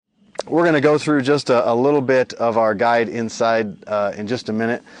We're going to go through just a little bit of our guide inside in just a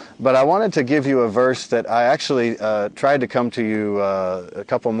minute, but I wanted to give you a verse that I actually tried to come to you a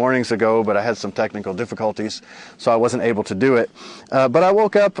couple mornings ago, but I had some technical difficulties, so I wasn't able to do it. But I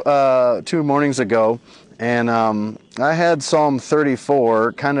woke up 2 mornings ago, and I had Psalm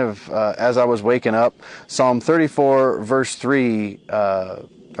 34 kind of as I was waking up. Psalm 34 verse 4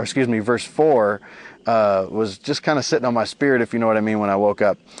 was just kind of sitting on my spirit, if you know what I mean, when I woke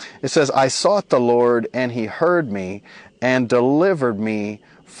up. It says, I sought the Lord, and he heard me and delivered me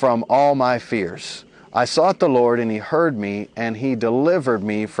from all my fears. I sought the Lord, and he heard me, and he delivered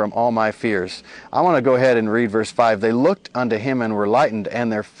me from all my fears. I want to go ahead and read verse 5. They looked unto him and were lightened,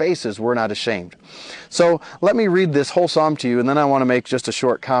 and their faces were not ashamed. So let me read this whole psalm to you, and then I want to make just a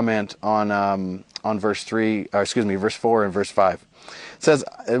short comment on verse 4 and verse 5. It says,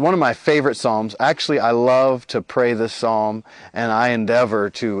 one of my favorite psalms. Actually, I love to pray this psalm, and I endeavor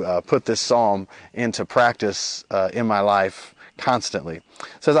to put this psalm into practice in my life constantly. It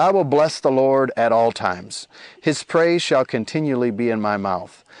says, I will bless the Lord at all times. His praise shall continually be in my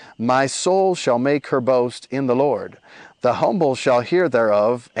mouth. My soul shall make her boast in the Lord. The humble shall hear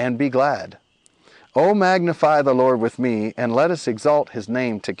thereof and be glad. O magnify the Lord with me, and let us exalt his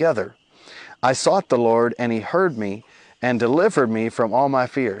name together. I sought the Lord, and he heard me, and delivered me from all my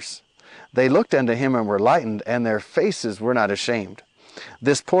fears. They looked unto him and were lightened, and their faces were not ashamed.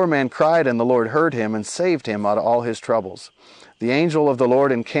 This poor man cried, and the Lord heard him, and saved him out of all his troubles. The angel of the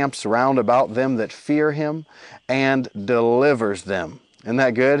Lord encamps round about them that fear him, and delivers them. Isn't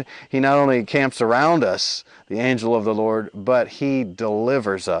that good? He not only encamps around us, the angel of the Lord, but he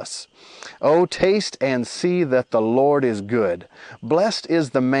delivers us. Oh, taste and see that the Lord is good. Blessed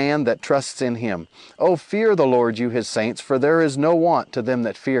is the man that trusts in him. Oh, fear the Lord, you his saints, for there is no want to them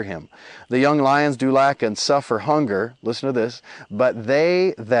that fear him. The young lions do lack and suffer hunger. Listen to this. But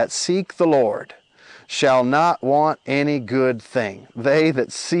they that seek the Lord shall not want any good thing. They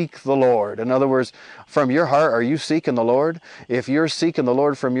that seek the Lord. In other words, from your heart, are you seeking the Lord? If you're seeking the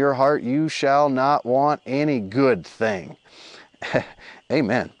Lord from your heart, you shall not want any good thing.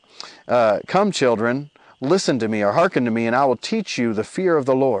 Amen. Come, children, listen to me, or hearken to me, and I will teach you the fear of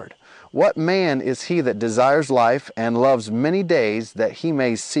the Lord. What man is he that desires life and loves many days, that he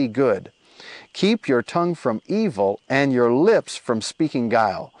may see good? Keep your tongue from evil, and your lips from speaking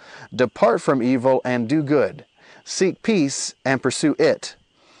guile. Depart from evil and do good. Seek peace and pursue it.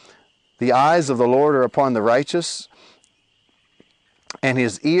 The eyes of the Lord are upon the righteous, and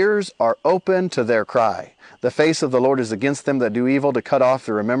his ears are open to their cry. The face of the Lord is against them that do evil, to cut off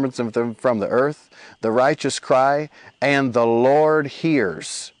the remembrance of them from the earth. The righteous cry, and the Lord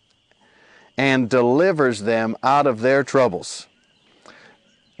hears, and delivers them out of their troubles.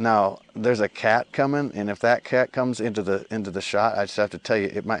 Now, there's a cat coming, and if that cat comes into the shot, I just have to tell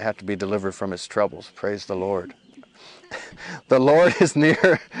you, it might have to be delivered from its troubles. Praise the Lord. The Lord is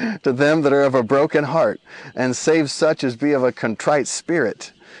near to them that are of a broken heart, and saves such as be of a contrite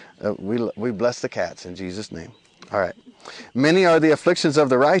spirit. We bless the cats in Jesus' name. All right. Many are the afflictions of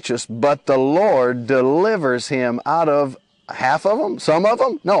the righteous, but the Lord delivers him out of half of them? Some of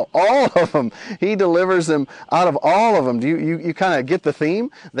them? No, all of them. He delivers them out of all of them. Do you kind of get the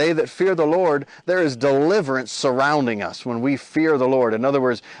theme? They that fear the Lord, there is deliverance surrounding us when we fear the Lord. In other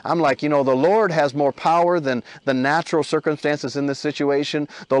words, I'm like, the Lord has more power than the natural circumstances in this situation.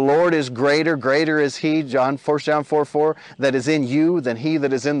 The Lord is greater. Greater is he, 1 John 4:4, that is in you than he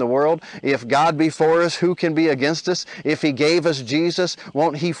that is in the world. If God be for us, who can be against us? If he gave us Jesus,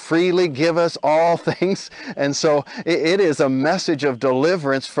 won't he freely give us all things? And so it is a message of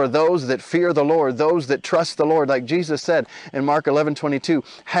deliverance for those that fear the Lord, those that trust the Lord. Like Jesus said in Mark 11:22,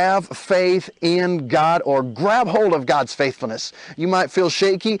 have faith in God, or grab hold of God's faithfulness. You might feel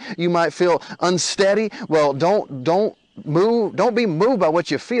shaky, you might feel unsteady. Well, don't be moved by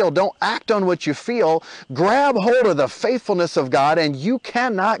what you feel. Don't act on what you feel. Grab hold of the faithfulness of God, and you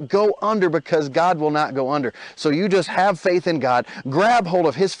cannot go under, because God will not go under. So you just have faith in God, grab hold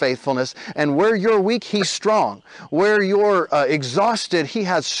of his faithfulness, and where you're weak, he's strong. Where you're exhausted, he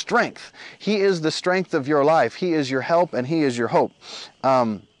has strength. He is the strength of your life. He is your help, and he is your hope.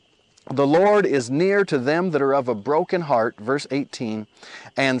 The Lord is near to them that are of a broken heart, verse 18,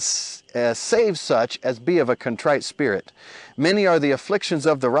 and save such as be of a contrite spirit. Many are the afflictions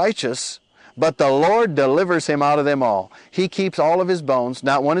of the righteous, but the Lord delivers him out of them all. He keeps all of his bones,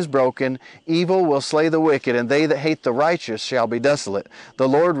 not one is broken. Evil will slay the wicked, and they that hate the righteous shall be desolate. The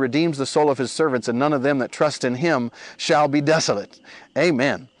Lord redeems the soul of his servants, and none of them that trust in him shall be desolate.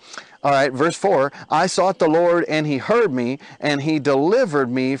 Amen. All right, verse 4, I sought the Lord and he heard me and he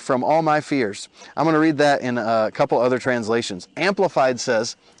delivered me from all my fears. I'm going to read that in a couple other translations. Amplified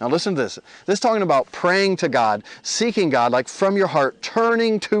says, now listen to this. This is talking about praying to God, seeking God, like from your heart,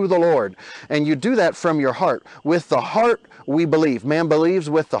 turning to the Lord. And you do that from your heart. With the heart we believe. Man believes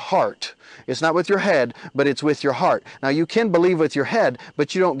with the heart. It's not with your head, but it's with your heart. Now, you can believe with your head,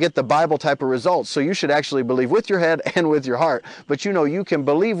 but you don't get the Bible type of results. So you should actually believe with your head and with your heart. But you know, you can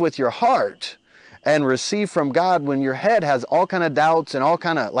believe with your heart and receive from God when your head has all kind of doubts and all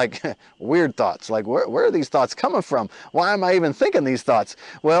kind of like weird thoughts. Like, where are these thoughts coming from? Why am I even thinking these thoughts?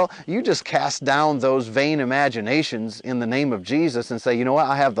 Well, you just cast down those vain imaginations in the name of Jesus and say, you know what?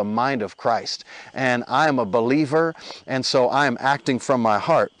 I have the mind of Christ and I am a believer, and so I am acting from my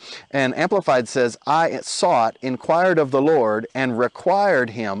heart. And Amplified says, I sought, inquired of the Lord, and required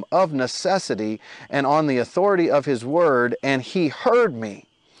him of necessity and on the authority of his word, and he heard me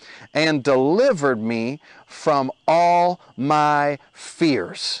and delivered me from all my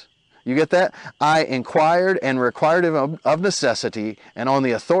fears. You get that? I inquired and required of necessity and on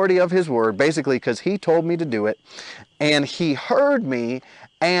the authority of his word, basically because he told me to do it. And he heard me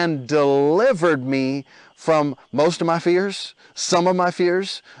and delivered me from most of my fears, some of my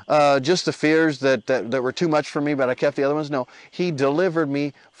fears, just the fears that were too much for me, but I kept the other ones. No, he delivered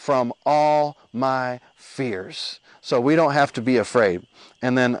me from all my fears. So we don't have to be afraid.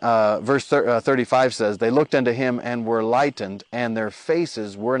 And then verse 35 says, they looked unto him and were lightened, and their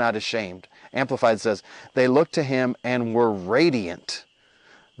faces were not ashamed. Amplified says, they looked to him and were radiant.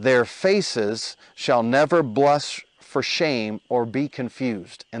 Their faces shall never blush for shame or be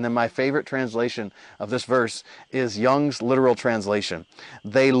confused. And then my favorite translation of this verse is Young's literal translation.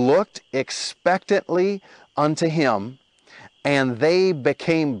 They looked expectantly unto him, and they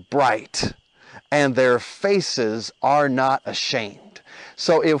became bright, and their faces are not ashamed.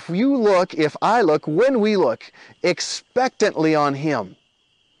 So if I look, when we look expectantly on him,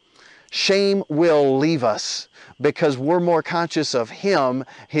 shame will leave us because we're more conscious of him,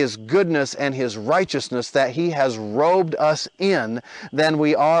 his goodness, and his righteousness that he has robed us in than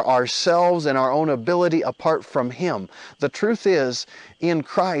we are ourselves and our own ability apart from him. The truth is, in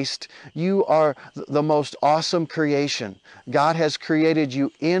Christ, you are the most awesome creation. God has created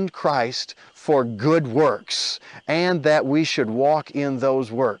you in Christ for good works, and that we should walk in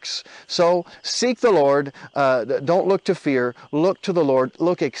those works. So seek the Lord. Don't look to fear. Look to the Lord.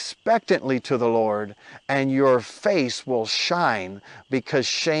 Look expectantly to the Lord, and your face will shine because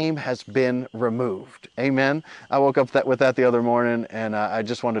shame has been removed. Amen. I woke up with that the other morning, and I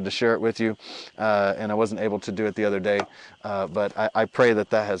just wanted to share it with you, and I wasn't able to do it the other day, but I pray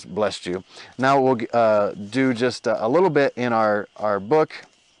that has blessed you. Now we'll do just a little bit in our book.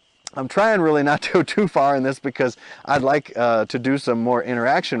 I'm trying really not to go too far in this because I'd like to do some more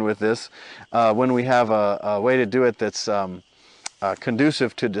interaction with this when we have a way to do it that's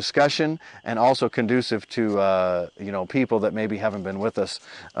conducive to discussion and also conducive to people that maybe haven't been with us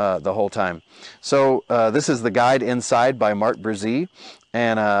the whole time. So this is The Guide Inside by Mark Brzee,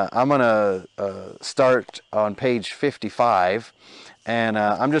 and I'm going to start on page 55, and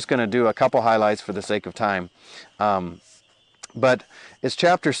I'm just going to do a couple highlights for the sake of time. But it's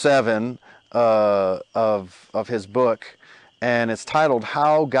chapter 7 of his book, and it's titled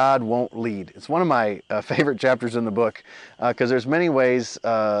How God Won't Lead. It's one of my favorite chapters in the book because there's many ways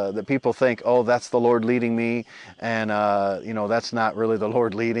that people think, oh, that's the Lord leading me, and that's not really the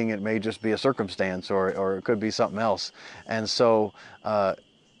Lord leading. It may just be a circumstance, or it could be something else. And so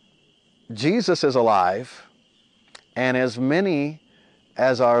Jesus is alive, and as many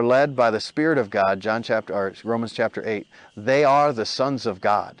as are led by the Spirit of God, Romans chapter 8, they are the sons of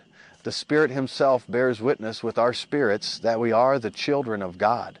God. The Spirit himself bears witness with our spirits that we are the children of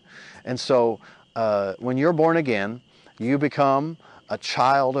God. And so when you're born again, you become a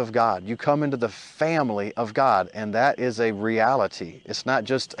child of God. You come into the family of God, and that is a reality. It's not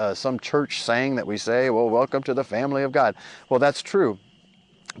just some church saying that we say, well, welcome to the family of God. Well, that's true,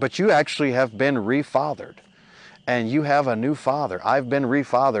 but you actually have been refathered. And you have a new father. I've been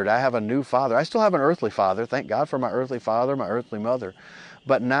refathered. I have a new father. I still have an earthly father. Thank God for my earthly father, my earthly mother.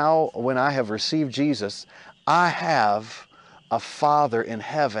 But now when I have received Jesus, I have a Father in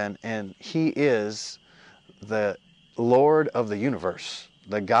heaven, and he is the Lord of the universe,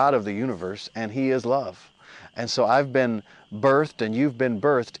 the God of the universe, and he is love. And so I've been birthed, and you've been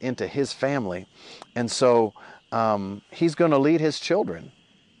birthed into his family. And so he's going to lead his children.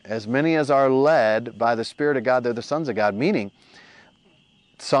 As many as are led by the Spirit of God, they're the sons of God, meaning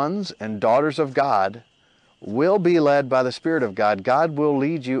sons and daughters of God will be led by the Spirit of God. God will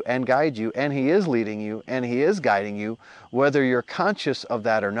lead you and guide you, and He is leading you and He is guiding you, whether you're conscious of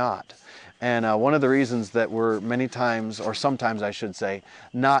that or not. And one of the reasons that we're many times, or sometimes I should say,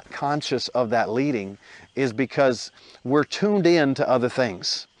 not conscious of that leading is because we're tuned in to other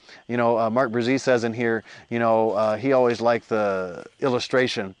things. You know, Mark Brzee says in here, you know, he always liked the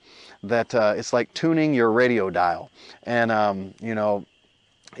illustration that it's like tuning your radio dial. And, you know,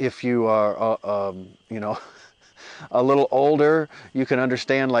 if you are, you know, a little older, you can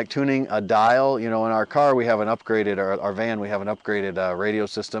understand like tuning a dial. You know, in our car we have an upgraded, our van we have an upgraded radio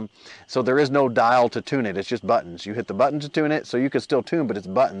system. So there is no dial to tune it. It's just buttons. You hit the button to tune it, so you can still tune, but it's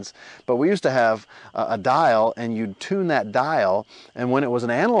buttons. But we used to have a dial, and you'd tune that dial, and when it was an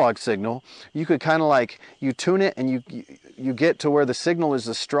analog signal, you could kind of like, you tune it, and you get to where the signal is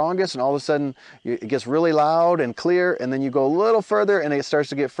the strongest, and all of a sudden it gets really loud and clear, and then you go a little further and it starts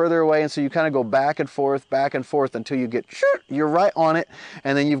to get further away, and so you kind of go back and forth until you get, you're right on it,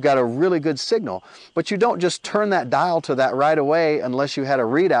 and then you've got a really good signal. But you don't just turn that dial to that right away unless you had a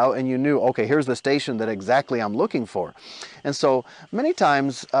readout and you knew, okay, here's the station that exactly I'm looking for. And so many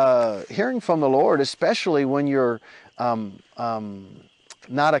times hearing from the Lord, especially when you're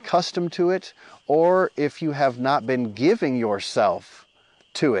not accustomed to it, or if you have not been giving yourself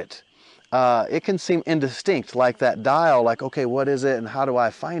to it, it can seem indistinct, like that dial, like, okay, what is it and how do I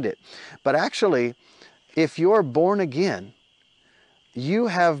find it? But actually, if you're born again, you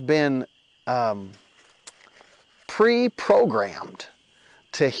have been pre-programmed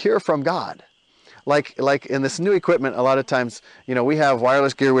to hear from God. Like in this new equipment, a lot of times, you know, we have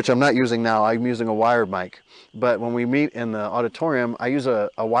wireless gear, which I'm not using now. I'm using a wired mic. But when we meet in the auditorium, I use a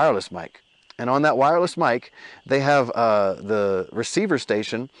wireless mic. And on that wireless mic, they have the receiver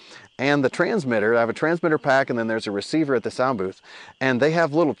station and the transmitter. I have a transmitter pack, and then there's a receiver at the sound booth. And they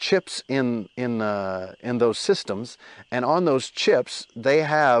have little chips in those systems. And on those chips, they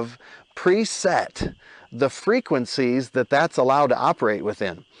have preset the frequencies that's allowed to operate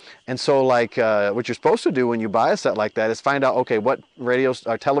within. And so like what you're supposed to do when you buy a set like that is find out, okay, what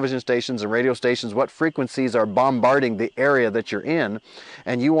television stations and radio stations, what frequencies are bombarding the area that you're in.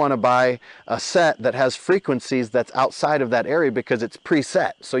 And you want to buy a set that has frequencies that's outside of that area because it's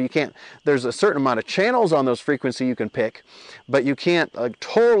preset. So you can't, there's a certain amount of channels on those frequencies you can pick, but you can't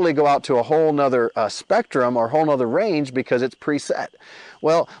totally go out to a whole nother spectrum or whole nother range because it's preset.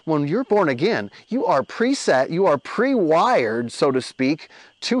 Well, when you're born again, you are preset, you are pre-wired, so to speak,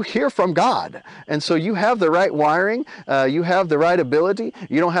 to hear from God. And so you have the right wiring, you have the right ability.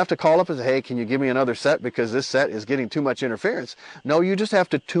 You don't have to call up and say, hey, can you give me another set because this set is getting too much interference. No, you just have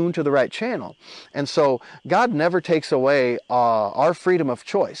to tune to the right channel. And so God never takes away our freedom of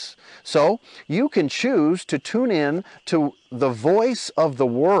choice. So you can choose to tune in to the voice of the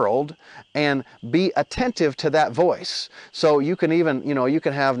world and be attentive to that voice. So you can even, you know, you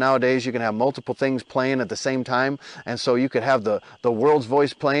can have nowadays, you can have multiple things playing at the same time. And so you could have the world's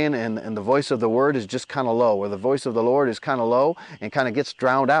voice playing and the voice of the word is just kind of low, or the voice of the Lord is kind of low and kind of gets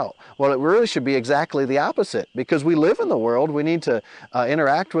drowned out. Well, it really should be exactly the opposite, because we live in the world. We need to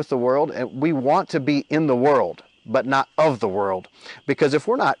interact with the world, and we want to be in the world, but not of the world. Because if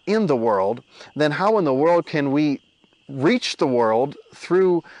we're not in the world, then how in the world can we reach the world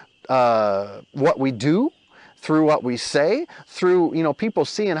through what we do, through what we say, through, you know, people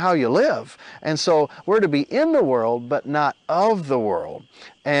seeing how you live? And so we're to be in the world, but not of the world.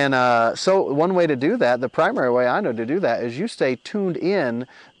 And so one way to do that, the primary way I know to do that, is you stay tuned in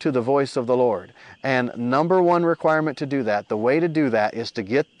to the voice of the Lord. And number one requirement to do that, the way to do that, is to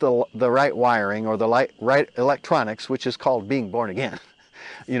get the right wiring, or the right electronics, which is called being born again.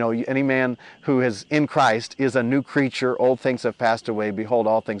 You know, any man who is in Christ is a new creature. Old things have passed away. Behold,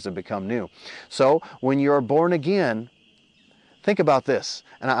 all things have become new. So when you're born again, think about this.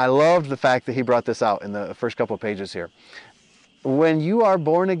 And I loved the fact that he brought this out in the first couple of pages here. When you are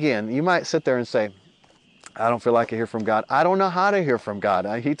born again, you might sit there and say, I don't feel like I hear from God. I don't know how to hear from God.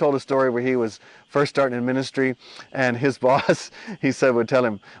 He told a story where he was first starting in ministry, and his boss, he said, would tell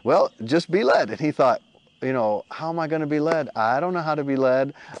him, well, just be led. And he thought, you know, how am I going to be led? I don't know how to be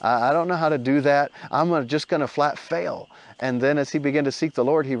led. I don't know how to do that. I'm just going to flat fail. And then as he began to seek the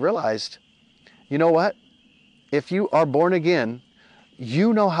Lord, he realized, you know what? If you are born again,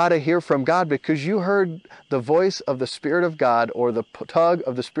 you know how to hear from God, because you heard the voice of the Spirit of God, or the tug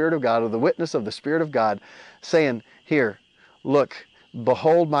of the Spirit of God, or the witness of the Spirit of God saying, here, look,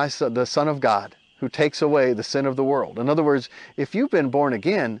 behold my son, the Son of God, who takes away the sin of the world. In other words, if you've been born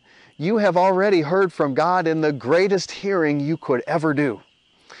again, you have already heard from God in the greatest hearing you could ever do.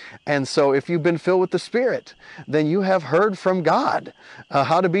 And so if you've been filled with the Spirit, then you have heard from God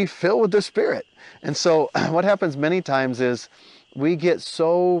how to be filled with the Spirit. And so what happens many times is we get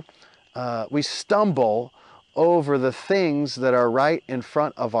so, we stumble over the things that are right in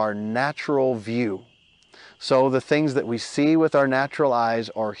front of our natural view. So the things that we see with our natural eyes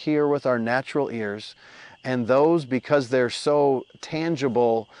or hear with our natural ears, and those, because they're so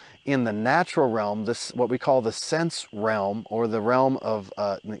tangible in the natural realm, this what we call the sense realm, or the realm of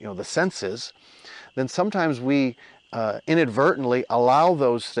the senses, then sometimes we inadvertently allow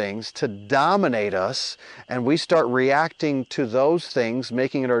those things to dominate us, and we start reacting to those things,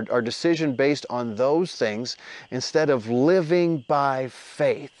 making it our decision based on those things instead of living by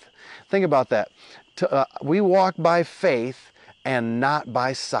faith. Think about that. We walk by faith and not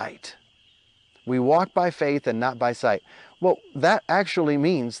by sight. We walk by faith and not by sight. Well, that actually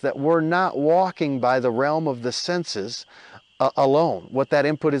means that we're not walking by the realm of the senses alone, what that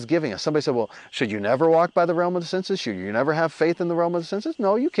input is giving us. Somebody said, well, should you never walk by the realm of the senses? Should you never have faith in the realm of the senses?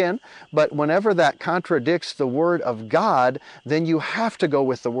 No, you can. But whenever that contradicts the Word of God, then you have to go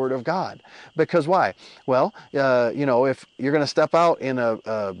with the Word of God. Because why? Well, if you're going to step out in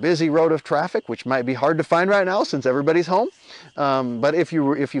a busy road of traffic, which might be hard to find right now since everybody's home, but if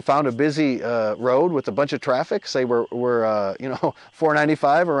you found a busy road with a bunch of traffic, say we're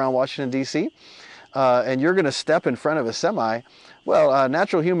 495 around Washington, D.C., and you're going to step in front of a semi, well,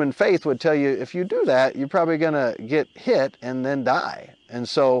 natural human faith would tell you if you do that, you're probably going to get hit and then die. And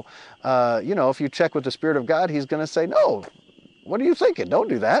so, if you check with the Spirit of God, He's going to say, no, what are you thinking? Don't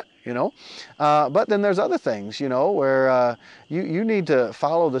do that, But then there's other things, where you need to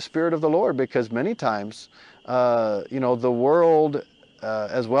follow the Spirit of the Lord, because many times, the world,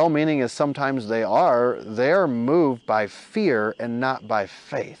 as well-meaning as sometimes they're moved by fear and not by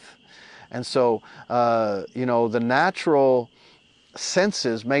faith. And so, the natural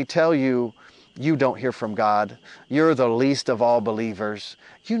senses may tell you, you don't hear from God. You're the least of all believers.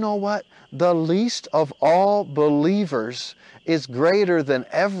 You know what? The least of all believers is greater than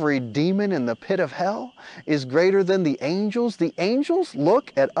every demon in the pit of hell, is greater than the angels. The angels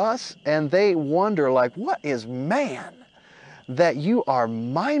look at us and they wonder, like, what is man that you are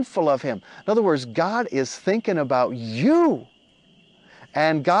mindful of him? In other words, God is thinking about you.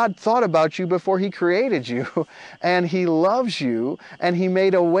 And God thought about you before He created you, and He loves you, and He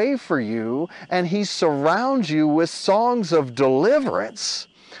made a way for you, and He surrounds you with songs of deliverance.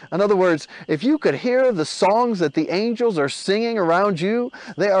 In other words, if you could hear the songs that the angels are singing around you,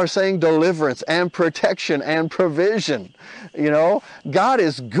 they are saying deliverance and protection and provision. God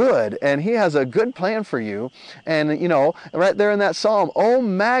is good, and He has a good plan for you. And, right there in that psalm, oh,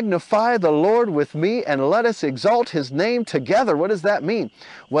 magnify the Lord with me and let us exalt His name together. What does that mean?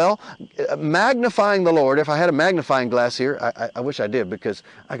 Well, magnifying the Lord, if I had a magnifying glass here, I wish I did, because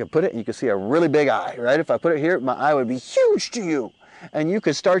I could put it and you could see a really big eye, right? If I put it here, my eye would be huge to you. And you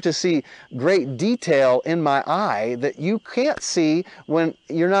could start to see great detail in my eye that you can't see when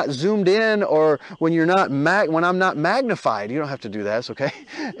you're not zoomed in, or when you're not when I'm not magnified. You don't have to do that, it's okay,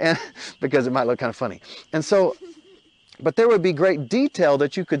 and because it might look kind of funny. And so, but there would be great detail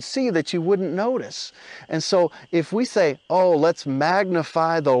that you could see that you wouldn't notice. And so, if we say, "Oh, let's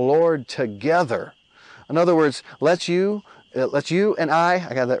magnify the Lord together," in other words, let's you and I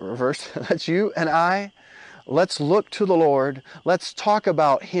got that reversed. Let's you and I. Let's look to the Lord. Let's talk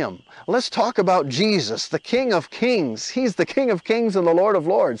about Him. Let's talk about Jesus, the King of Kings. He's the King of Kings and the Lord of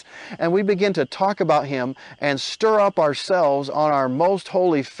Lords. And we begin to talk about Him and stir up ourselves on our most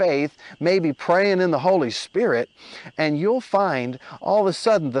holy faith, maybe praying in the Holy Spirit. And you'll find all of a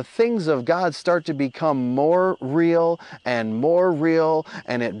sudden the things of God start to become more real,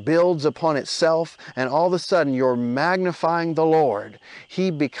 and it builds upon itself. And all of a sudden you're magnifying the Lord.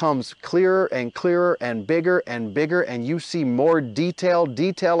 He becomes clearer and clearer and bigger, and you see more detail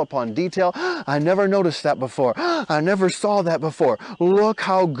upon detail. I never noticed that before. I never saw that before. Look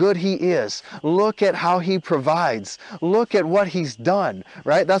how good He is. Look at how He provides. Look at what He's done,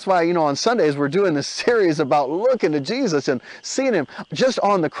 right? That's why, on Sundays we're doing this series about looking to Jesus and seeing Him just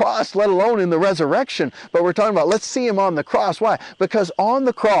on the cross, let alone in the resurrection. But we're talking about, let's see Him on the cross. Why? Because on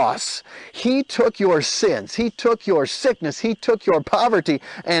the cross, He took your sins. He took your sickness. He took your poverty,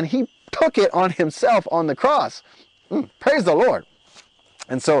 and He took it on Himself on the cross. Praise the Lord.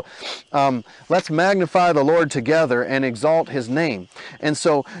 And so let's magnify the Lord together and exalt His name. And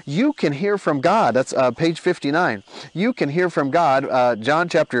so you can hear from God. That's page 59. You can hear from God, John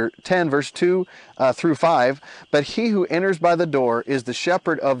chapter 10, verse 2 through 5. But he who enters by the door is the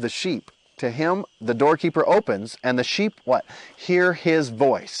shepherd of the sheep. To him the doorkeeper opens, and the sheep, what? Hear his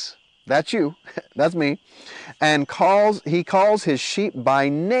voice. That's you. That's me. And he calls his sheep by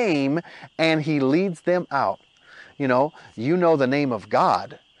name, and he leads them out. You know the name of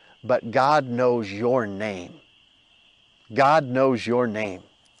God, but God knows your name. God knows your name.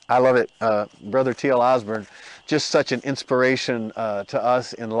 I love it. Brother T.L. Osborne, just such an inspiration to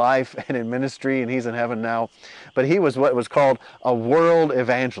us in life and in ministry, and he's in heaven now. But he was what was called a world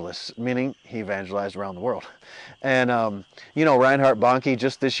evangelist, meaning he evangelized around the world. And, you know, Reinhard Bonnke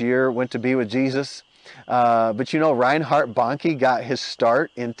just this year went to be with Jesus. But you know, Reinhard Bonnke got his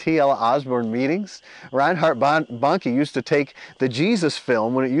start in T.L. Osborne meetings. Reinhard Bonnke used to take the Jesus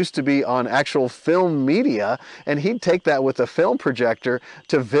film when it used to be on actual film media, and he'd take that with a film projector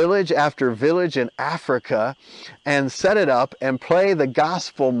to village after village in Africa and set it up and play the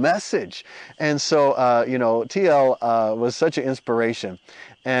gospel message. And so, you know, T.L. Was such an inspiration.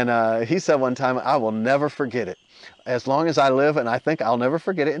 And he said one time, I will never forget it as long as I live, and I think I'll never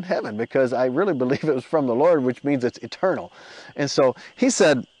forget it in heaven, because I really believe it was from the Lord, which means it's eternal. And so he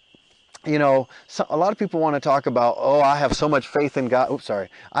said, you know, a lot of people want to talk about, oh, I have so much faith in God. Oops, sorry.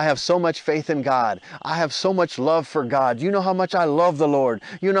 I have so much faith in God. I have so much love for God. You know how much I love the Lord.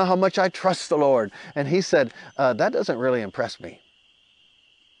 You know how much I trust the Lord. And he said, that doesn't really impress me.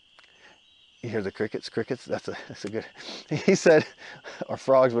 You hear the crickets? Crickets? That's a good... He said, or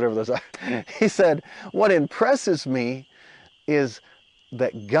frogs, whatever those are. He said, what impresses me is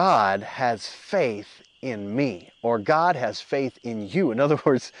that God has faith in me, or God has faith in you. In other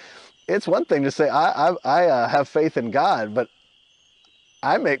words, it's one thing to say, I have faith in God, but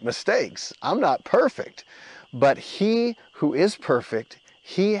I make mistakes. I'm not perfect. But he who is perfect,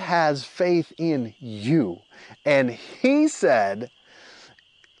 he has faith in you. And he said,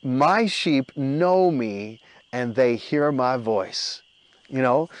 my sheep know me and they hear my voice. You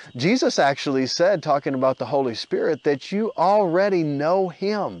know, Jesus actually said, talking about the Holy Spirit, that you already know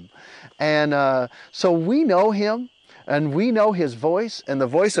him. And so we know him, and we know his voice, and the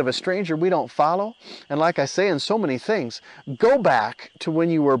voice of a stranger we don't follow. And like I say in so many things, go back to when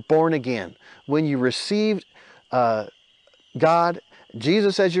you were born again, when you received God,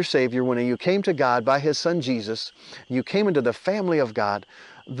 Jesus as your Savior, when you came to God by his Son Jesus, you came into the family of God.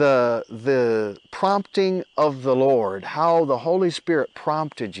 The prompting of the Lord, how the Holy Spirit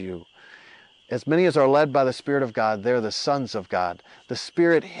prompted you. As many as are led by the Spirit of God, they're the sons of God. The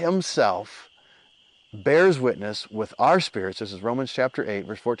Spirit himself bears witness with our spirits, this is Romans chapter 8,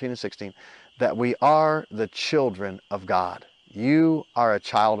 verse 14 and 16, that we are the children of God. You are a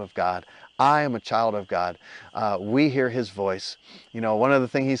child of God. I am a child of God. We hear his voice. You know, one of the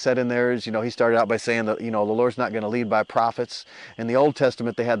things he said in there is, you know, he started out by saying that, you know, the Lord's not going to lead by prophets. In the Old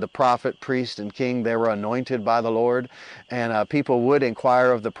Testament, they had the prophet, priest, and king. They were anointed by the Lord. And people would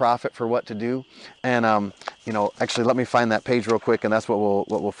inquire of the prophet for what to do. And, you know, actually, let me find that page real quick, and that's what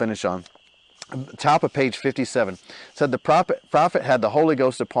we'll finish on. Top of page 57 said the prophet had the Holy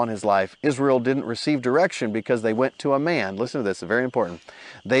Ghost upon his life. Israel didn't receive direction because they went to a man. Listen to this, it's very important.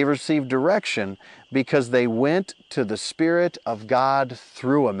 They received direction because they went to the Spirit of God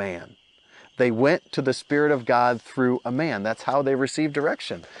through a man. They went to the Spirit of God through a man. That's how they received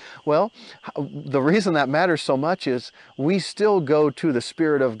direction. Well, the reason that matters so much is we still go to the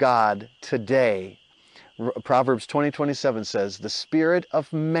Spirit of God today. Proverbs 20:27 says, the spirit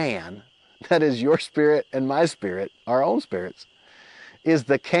of man, that is your spirit and my spirit, our own spirits, is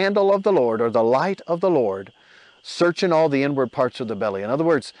the candle of the Lord, or the light of the Lord, searching all the inward parts of the belly. In other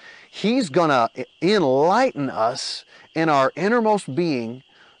words, he's going to enlighten us in our innermost being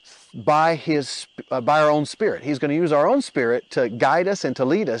by our own spirit. He's going to use our own spirit to guide us and to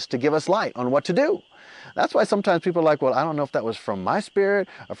lead us, to give us light on what to do. That's why sometimes people are like, well, I don't know if that was from my spirit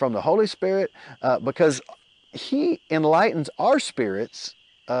or from the Holy Spirit, because he enlightens our spirits,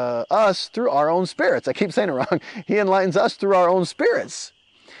 us through our own spirits. I keep saying it wrong. He enlightens us through our own spirits.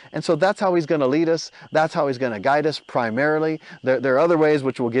 And so that's how he's going to lead us. That's how he's going to guide us primarily. There are other ways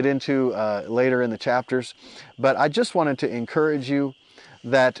which we'll get into later in the chapters. But I just wanted to encourage you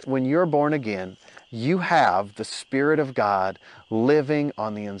that when you're born again, you have the Spirit of God living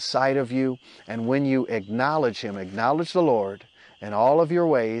on the inside of you. And when you acknowledge him, acknowledge the Lord in all of your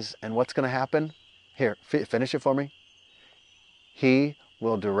ways, and what's going to happen? Here, finish it for me. He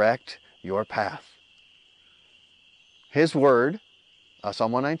will direct your path. His word,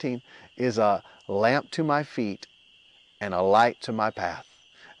 Psalm 119, is a lamp to my feet and a light to my path.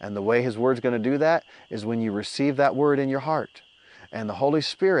 And the way his word's going to do that is when you receive that word in your heart. And the Holy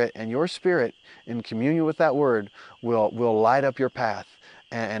Spirit and your spirit in communion with that word will light up your path.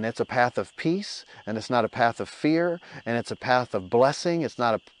 And it's a path of peace, and it's not a path of fear, and it's a path of blessing. It's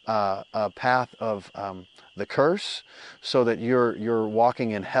not a path of the curse, so that you're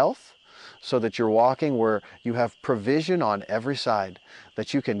walking in health, so that you're walking where you have provision on every side,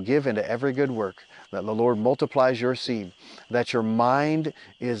 that you can give into every good work, that the Lord multiplies your seed, that your mind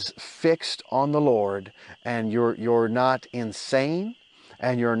is fixed on the Lord, and you're not insane,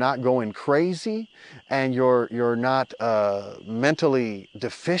 and you're not going crazy, and you're not mentally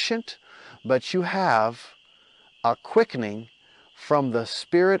deficient, but you have a quickening from the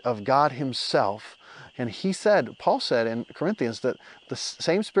Spirit of God Himself. And Paul said in Corinthians, that the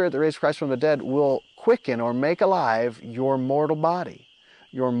same Spirit that raised Christ from the dead will quicken or make alive your mortal body.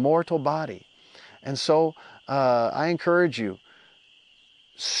 Your mortal body. And so I encourage you,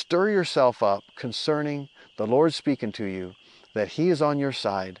 stir yourself up concerning the Lord speaking to you, that He is on your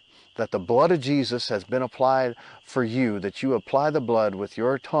side, that the blood of Jesus has been applied for you, that you apply the blood with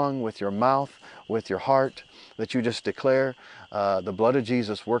your tongue, with your mouth, with your heart, that you just declare, the blood of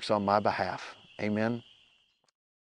Jesus works on my behalf. Amen.